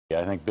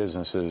I think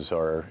businesses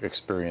are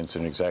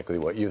experiencing exactly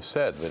what you've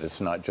said, that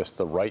it's not just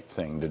the right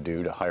thing to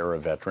do to hire a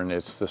veteran,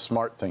 it's the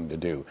smart thing to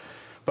do.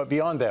 But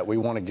beyond that, we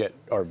want to get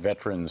our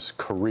veterans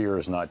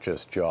careers, not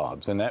just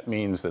jobs. And that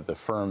means that the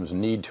firms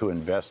need to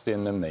invest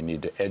in them. They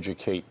need to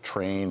educate,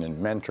 train, and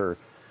mentor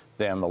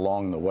them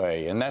along the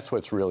way. And that's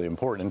what's really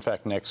important. In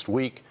fact, next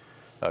week,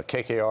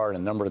 KKR and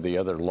a number of the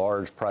other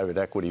large private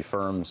equity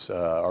firms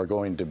are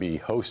going to be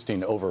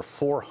hosting over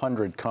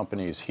 400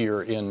 companies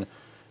here in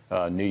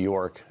New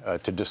York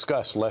to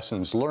discuss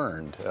lessons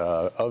learned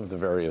of the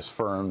various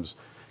firms.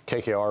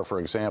 KKR, for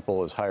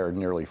example, has hired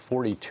nearly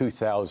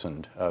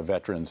 42,000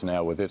 veterans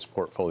now with its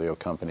portfolio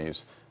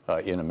companies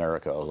in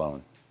America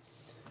alone.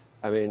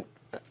 I mean,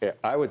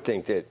 I would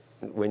think that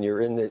when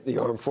you're in the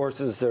armed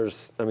forces,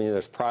 there's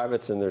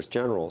privates and there's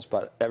generals,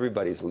 but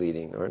everybody's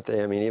leading, aren't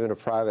they? I mean, even a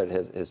private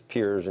has his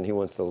peers, and he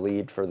wants to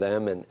lead for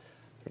them. And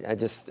I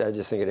just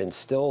think it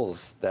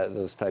instills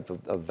those type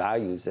of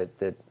values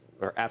that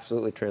are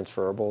absolutely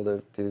transferable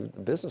to the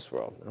business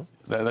world. No?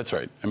 That's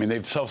right. I mean,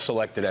 they've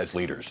self-selected as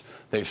leaders.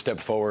 They've stepped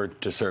forward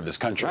to serve this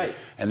country, right.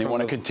 And they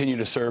want to continue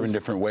to serve in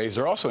different ways.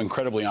 They're also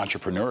incredibly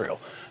entrepreneurial.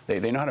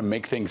 They know how to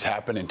make things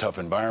happen in tough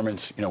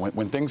environments. You know,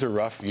 when things are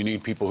rough, you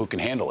need people who can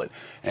handle it.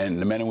 And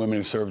the men and women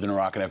who served in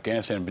Iraq and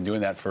Afghanistan have been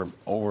doing that for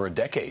over a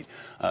decade.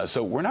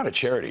 So we're not a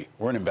charity.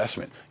 We're an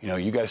investment. You know,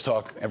 you guys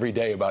talk every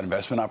day about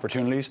investment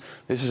opportunities.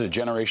 This is a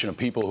generation of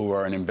people who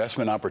are an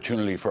investment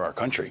opportunity for our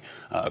country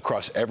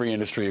across every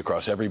industry,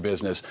 across every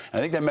business. And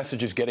I think that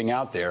message is getting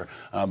out there.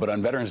 But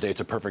on Veterans Day, it's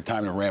a perfect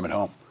time to ram it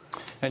home.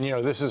 And, you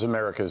know, this is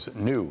America's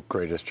new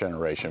greatest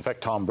generation. In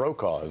fact, Tom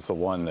Brokaw is the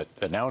one that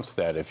announced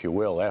that, if you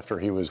will, after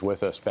he was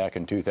with us back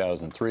in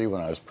 2003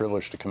 when I was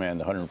privileged to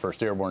command the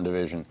 101st Airborne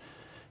Division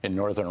in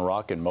northern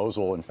Iraq, in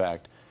Mosul, in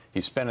fact.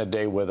 He spent a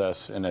day with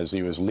us, and as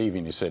he was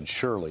leaving, he said,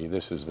 surely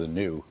this is the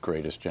new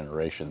greatest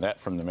generation. That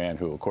from the man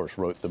who, of course,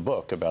 wrote the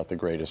book about the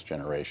greatest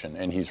generation,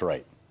 and he's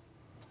right.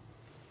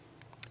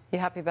 You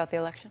happy about the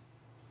election?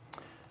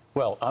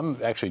 Well, I'm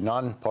actually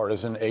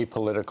nonpartisan,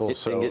 apolitical,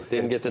 so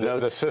didn't get the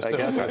notes.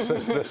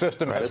 The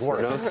system has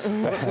worked.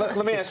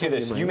 Let me ask you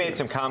this: you made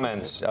some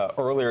comments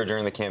earlier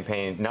during the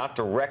campaign, not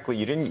directly.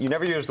 You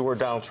never used the word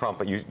Donald Trump,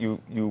 but you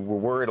were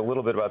worried a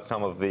little bit about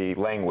some of the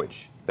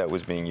language that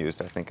was being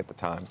used, I think, at the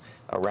time,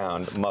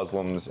 around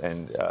Muslims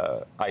and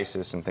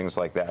ISIS and things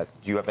like that.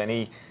 Do you have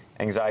any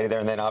anxiety there?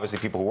 And then, obviously,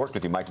 people who worked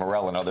with you, Mike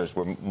Morell and others,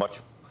 were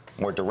much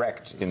more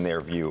direct in their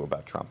view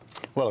about Trump.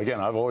 Well, again,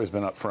 I've always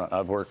been up front.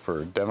 I've worked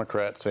for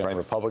Democrats and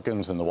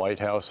Republicans in the White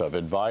House. I've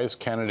advised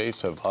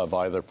candidates of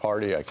either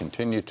party. I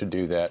continue to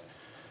do that.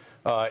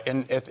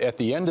 And at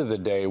the end of the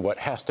day, what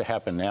has to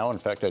happen now, in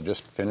fact, I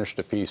just finished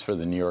a piece for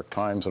the New York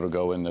Times that'll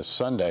go in this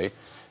Sunday.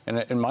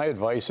 And my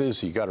advice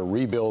is you got to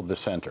rebuild the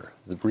center.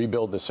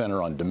 Rebuild the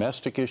center on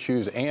domestic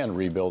issues and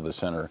rebuild the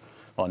center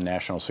on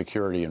national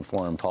security and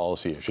foreign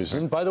policy issues.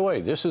 And by the way,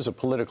 this is a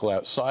political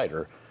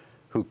outsider,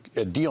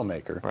 a deal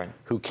maker,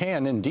 who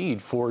can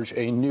indeed forge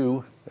a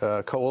new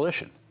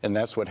coalition, and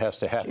that's what has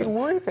to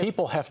happen.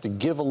 People have to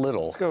give a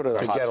little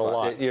to get a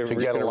lot. You're going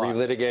to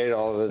relitigate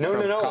all of the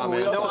Trump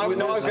comments. I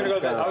was going to go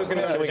there.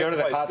 Can we go to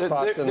the hot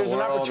spots in the world? There's an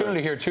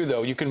opportunity here too,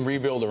 though. You can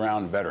rebuild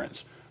around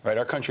veterans. Right,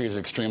 our country is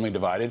extremely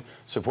divided.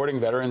 Supporting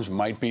veterans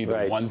might be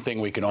the one thing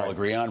we can all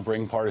agree on,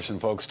 bring partisan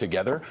folks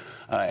together.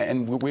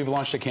 And we've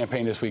launched a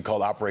campaign this week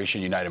called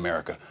Operation Unite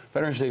America.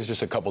 Veterans Day is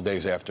just a couple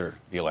days after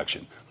the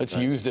election. Let's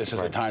use this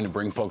as a time to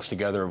bring folks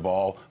together of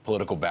all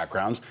political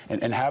backgrounds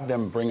and have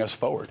them bring us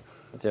forward.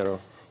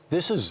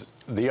 This is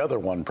the other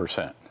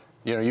 1%.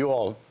 You know, you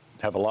all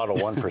have a lot of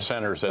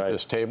 1%ers at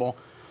this table.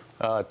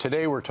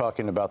 Today we're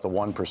talking about the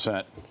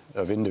 1%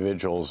 of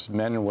individuals,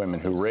 men and women,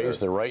 who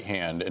raised their right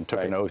hand and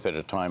took an oath at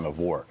a time of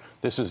war.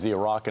 This is the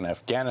Iraq and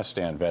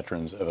Afghanistan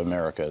veterans of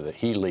America that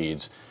he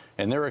leads,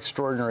 and they're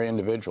extraordinary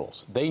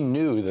individuals. They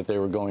knew that they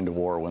were going to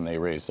war when they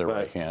raised their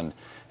right hand,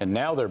 and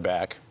now they're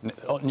back.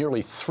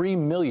 Nearly 3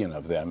 million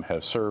of them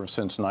have served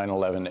since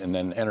 9/11 and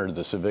then entered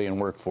the civilian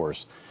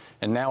workforce.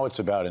 And now it's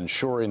about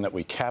ensuring that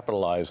we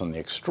capitalize on the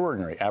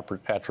extraordinary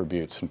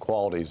attributes and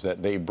qualities that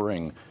they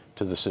bring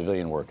to the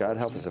civilian work. God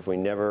help us if we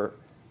never.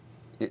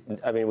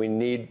 I mean, we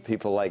need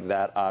people like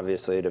that,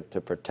 obviously, to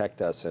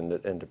protect us and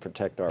to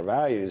protect our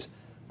values.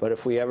 But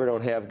if we ever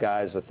don't have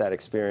guys with that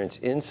experience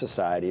in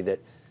society, that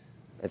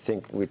I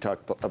think we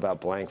talked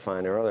about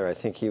Blankfein earlier. I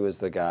think he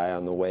was the guy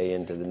on the way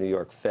into the New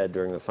York Fed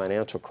during the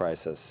financial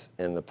crisis,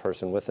 and the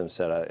person with him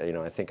said,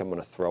 I think I'm going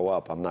to throw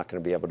up. I'm not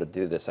going to be able to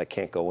do this. I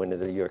can't go into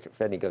the New York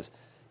Fed. And he goes,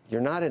 you're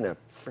not in a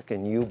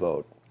freaking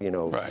U-boat,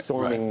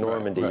 storming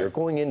Normandy. You're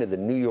going into the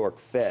New York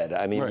Fed.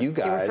 I mean, you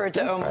guys. You referred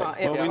to Omaha.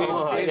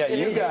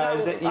 You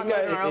guys.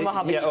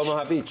 Omaha Beach. Yeah,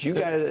 Omaha Beach. You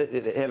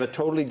guys have a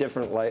totally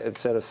different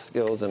set of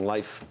skills and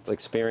life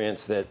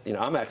experience that, I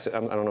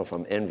don't know if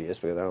I'm envious,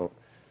 because I don't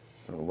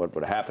know what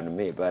would happen to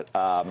me, but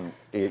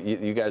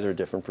you guys are a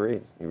different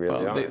breed. You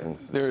really are.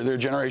 They're a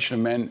generation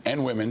of men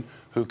and women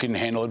who can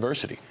handle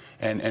adversity.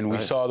 And we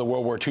saw the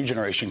World War II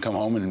generation come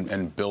home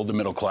and build the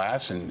middle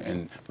class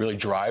and really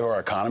drive our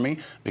economy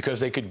because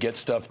they could get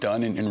stuff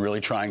done in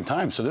really trying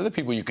times. So they're the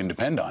people you can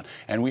depend on.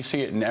 And we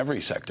see it in every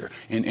sector,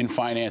 in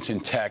finance, in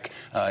tech,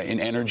 in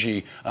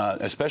energy,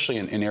 especially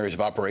in areas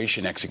of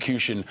operation,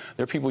 execution.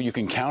 They're people you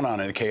can count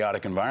on in a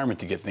chaotic environment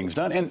to get things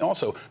done. And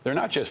also, they're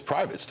not just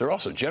privates. They're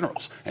also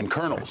generals and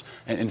colonels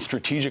and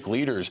strategic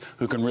leaders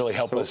who can really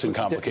help us in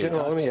complicated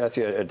General, times. let me ask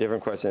you a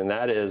different question, and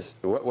that is,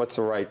 what's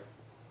the right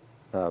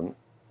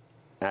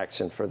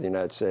action for the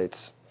United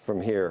States from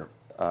here?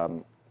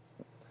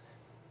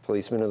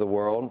 Policeman of the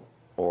world,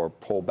 or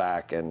pull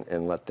back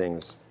and let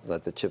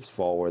the chips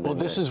fall where they may?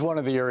 Well, this is one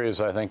of the areas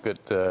I think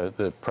that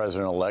the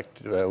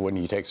president-elect, when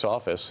he takes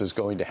office, is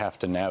going to have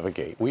to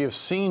navigate. We have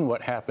seen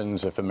what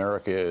happens if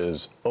America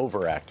is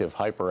overactive,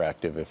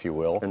 hyperactive, if you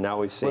will. And now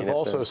we've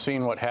also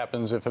seen what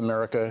happens if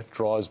America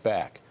draws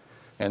back.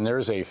 And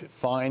there's a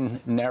fine,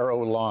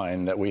 narrow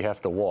line that we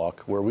have to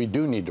walk where we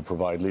do need to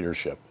provide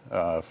leadership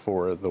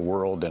for the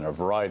world in a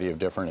variety of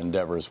different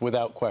endeavors,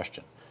 without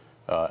question.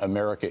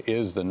 America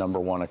is the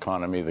 #1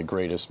 economy, the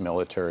greatest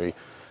military,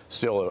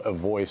 still a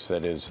voice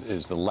that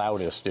is the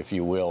loudest, if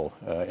you will,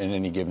 in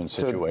any given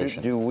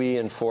situation. So do we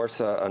enforce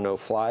a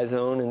no-fly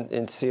zone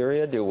in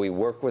Syria? Do we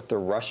work with the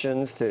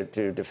Russians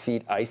to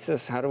defeat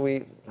ISIS? How do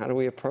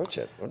we approach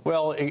it?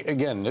 Well,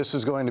 again, this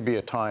is going to be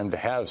a time to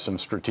have some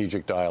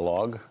strategic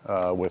dialogue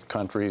with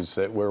countries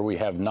where we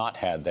have not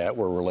had that,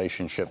 where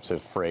relationships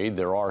have frayed.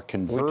 There are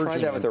converging. We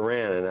tried that with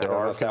Iran, and I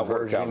don't know if that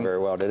worked out very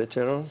well. Did it,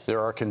 General?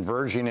 There are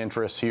converging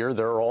interests here.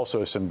 There are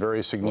also some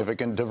very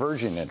significant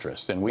diverging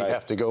interests, and we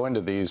have to go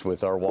into these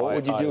with our eyes wide open. What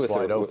would you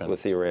do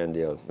with the Iran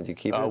deal? Would you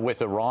keep it?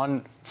 With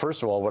Iran,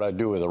 first of all, what I'd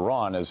do with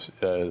Iran is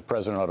the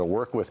president ought to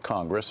work with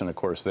Congress, and of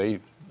course they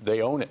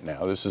own it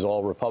now. This is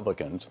all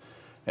Republicans.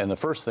 And the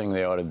first thing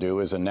they ought to do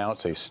is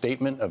announce a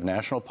statement of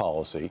national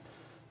policy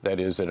that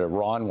is that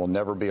Iran will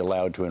never be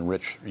allowed to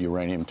enrich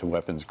uranium to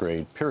weapons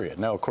grade, period.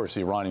 Now, of course,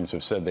 the Iranians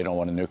have said they don't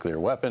want a nuclear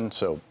weapon,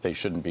 so they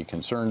shouldn't be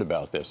concerned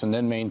about this. And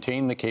then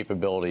maintain the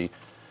capability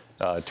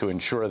to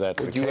ensure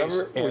that's the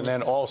case. And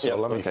then also,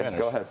 let me finish.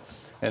 Go ahead.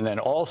 And then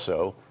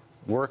also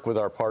work with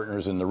our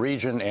partners in the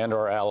region and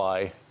our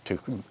ally to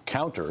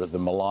counter the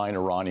malign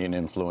Iranian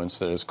influence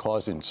that is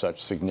causing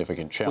such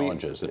significant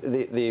challenges.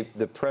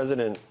 The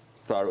president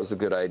thought it was a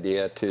good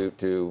idea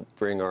to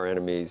bring our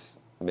enemies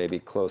maybe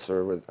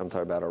closer. I'm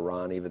talking about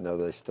Iran, even though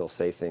they still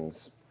say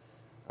things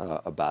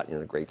about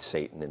the great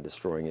Satan and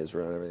destroying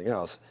Israel and everything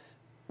else.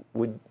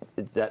 Would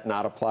that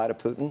not apply to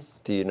Putin?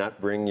 Do you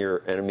not bring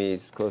your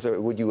enemies closer?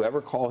 Would you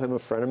ever call him a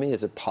frenemy?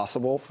 Is it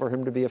possible for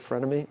him to be a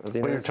frenemy of the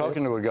United States? Well, you're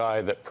talking to a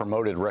guy that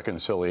promoted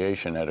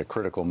reconciliation at a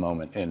critical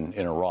moment in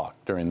Iraq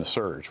during the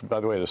surge. By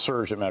the way, the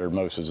surge that mattered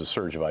most is a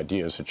surge of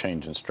ideas, a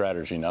change in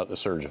strategy, not the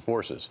surge of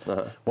forces.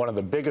 One of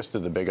the biggest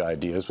of the big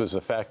ideas was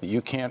the fact that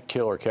you can't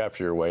kill or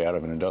capture your way out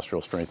of an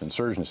industrial strength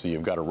insurgency.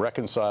 You've got to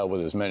reconcile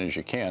with as many as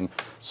you can,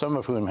 some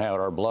of whom had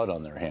our blood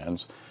on their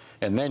hands.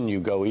 And then you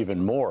go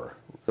even more.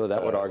 So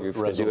that would argue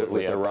to do it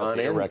with Iran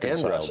and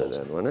Russia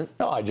then, wouldn't it?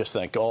 No, I just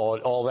think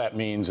all that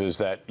means is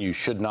that you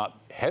should not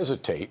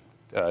hesitate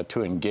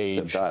to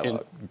engage in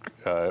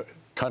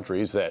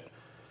countries that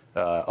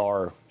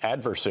are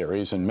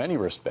adversaries in many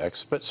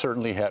respects, but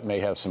certainly may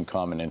have some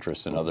common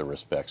interests in other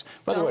respects.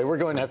 By the way, we're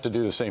going to have to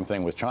do the same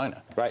thing with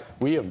China. Right.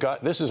 We have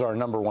got, this is our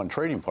 #1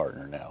 trading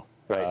partner now.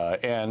 Right.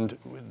 And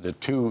the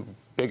two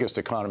biggest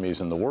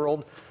economies in the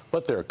world.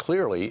 But there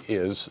clearly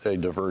is a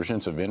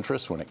divergence of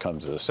interest when it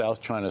comes to the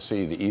South China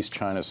Sea, the East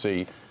China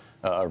Sea,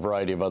 a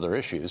variety of other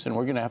issues. And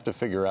we're going to have to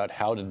figure out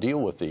how to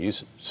deal with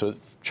these. So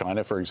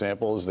China, for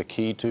example, is the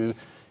key to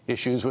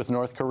issues with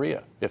North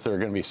Korea. If there are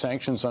going to be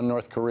sanctions on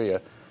North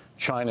Korea,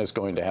 China is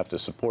going to have to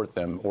support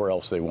them or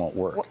else they won't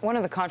work. One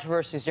of the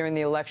controversies during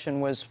the election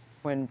was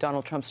when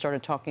Donald Trump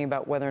started talking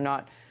about whether or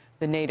not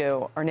the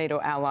NATO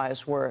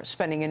allies were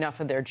spending enough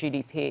of their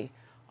GDP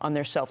on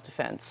their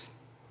self-defense,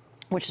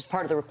 which is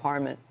part of the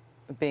requirement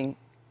of being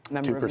a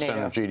member of NATO.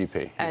 2% of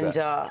GDP.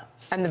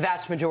 And the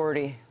vast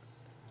majority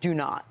do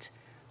not.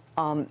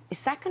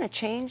 Is that going to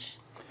change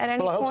at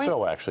any point? Well, I hope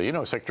so, actually. You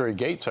know, Secretary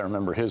Gates, I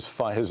remember his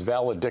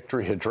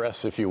valedictory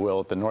address, if you will,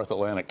 at the North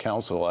Atlantic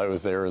Council. I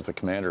was there as the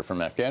commander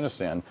from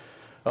Afghanistan,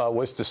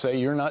 was to say,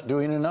 you're not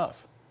doing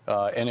enough.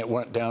 And it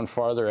went down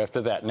farther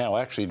after that. Now,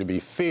 actually, to be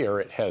fair,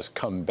 it has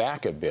come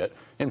back a bit,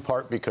 in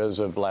part because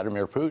of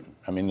Vladimir Putin.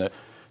 I mean,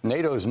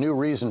 NATO's new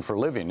reason for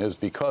living is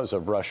because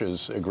of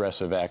Russia's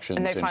aggressive actions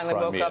in Crimea and Ukraine. And they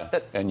finally woke up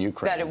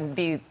that it would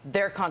be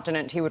their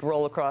continent he would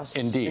roll across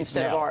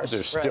instead of ours.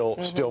 There's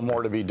still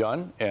more to be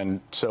done,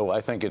 and so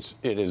I think it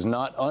is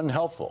not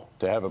unhelpful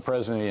to have a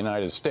president of the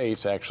United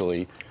States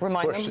actually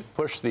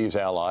push these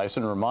allies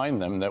and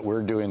remind them that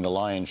we're doing the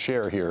lion's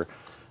share here,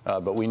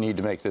 but we need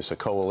to make this a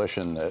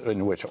coalition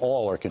in which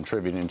all are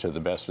contributing to the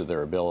best of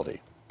their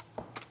ability.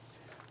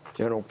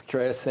 General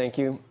Petraeus, thank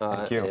you.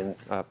 Thank you.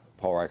 And,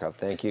 Paul Rieckhoff,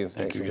 thank you.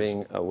 Thanks for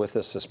being with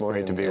us this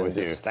morning. Great to be with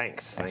you.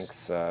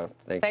 Thanks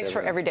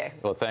for every day.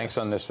 Well, thanks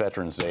on this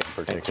Veterans Day in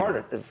particular. And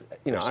part of,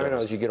 I don't know,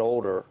 as you get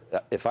older,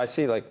 if I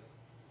see like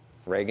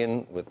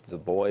Reagan with the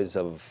boys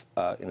of,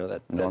 you know,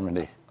 that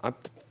Normandy.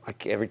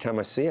 Every time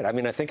I see it, I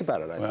mean, I think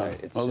about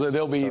it. Well,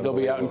 they'll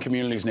be out in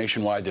communities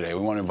nationwide today.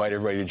 We want to invite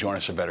everybody to join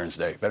us for Veterans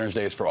Day. Veterans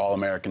Day is for all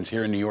Americans.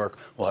 Here in New York,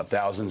 we'll have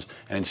thousands,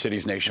 and in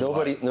cities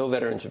nationwide. No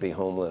veteran should be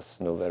homeless.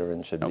 No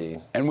veteran should be.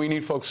 And we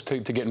need folks to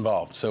get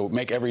involved. So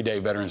make every day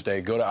Veterans Day.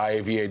 Go to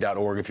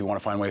IAVA.org if you want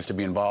to find ways to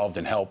be involved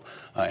and help,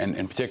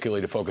 and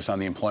particularly to focus on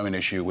the employment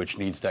issue, which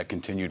needs that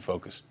continued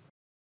focus.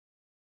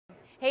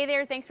 Hey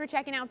there, thanks for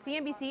checking out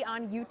CNBC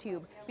on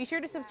YouTube. Be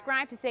sure to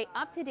subscribe to stay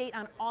up to date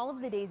on all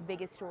of the day's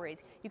biggest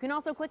stories. You can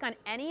also click on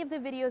any of the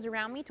videos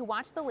around me to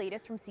watch the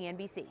latest from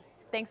CNBC.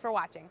 Thanks for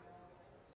watching.